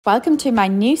Welcome to my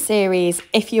new series,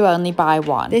 If You Only Buy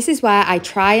One. This is where I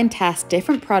try and test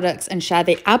different products and share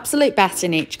the absolute best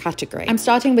in each category. I'm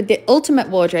starting with the ultimate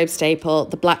wardrobe staple,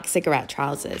 the black cigarette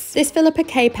trousers. This Philippa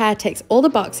K pair ticks all the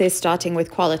boxes, starting with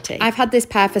quality. I've had this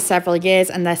pair for several years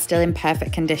and they're still in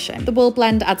perfect condition. The wool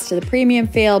blend adds to the premium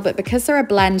feel, but because they're a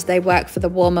blend, they work for the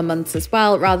warmer months as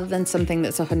well, rather than something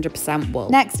that's 100% wool.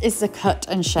 Next is the cut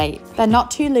and shape. They're not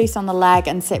too loose on the leg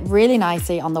and sit really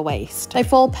nicely on the waist. They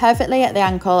fall perfectly at the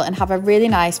ankle and have a really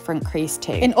nice front crease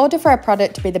too. In order for a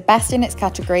product to be the best in its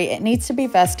category, it needs to be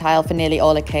versatile for nearly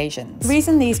all occasions. The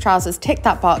reason these trousers tick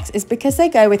that box is because they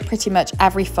go with pretty much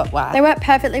every footwear. They work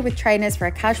perfectly with trainers for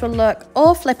a casual look,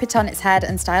 or flip it on its head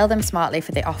and style them smartly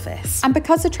for the office. And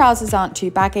because the trousers aren't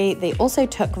too baggy, they also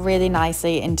tuck really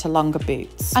nicely into longer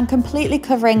boots. And completely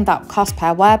covering that cost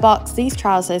per wear box, these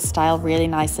trousers style really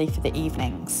nicely for the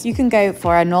evenings. You can go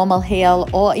for a normal heel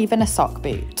or even a sock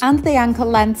boot. And the ankle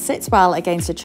length sits well against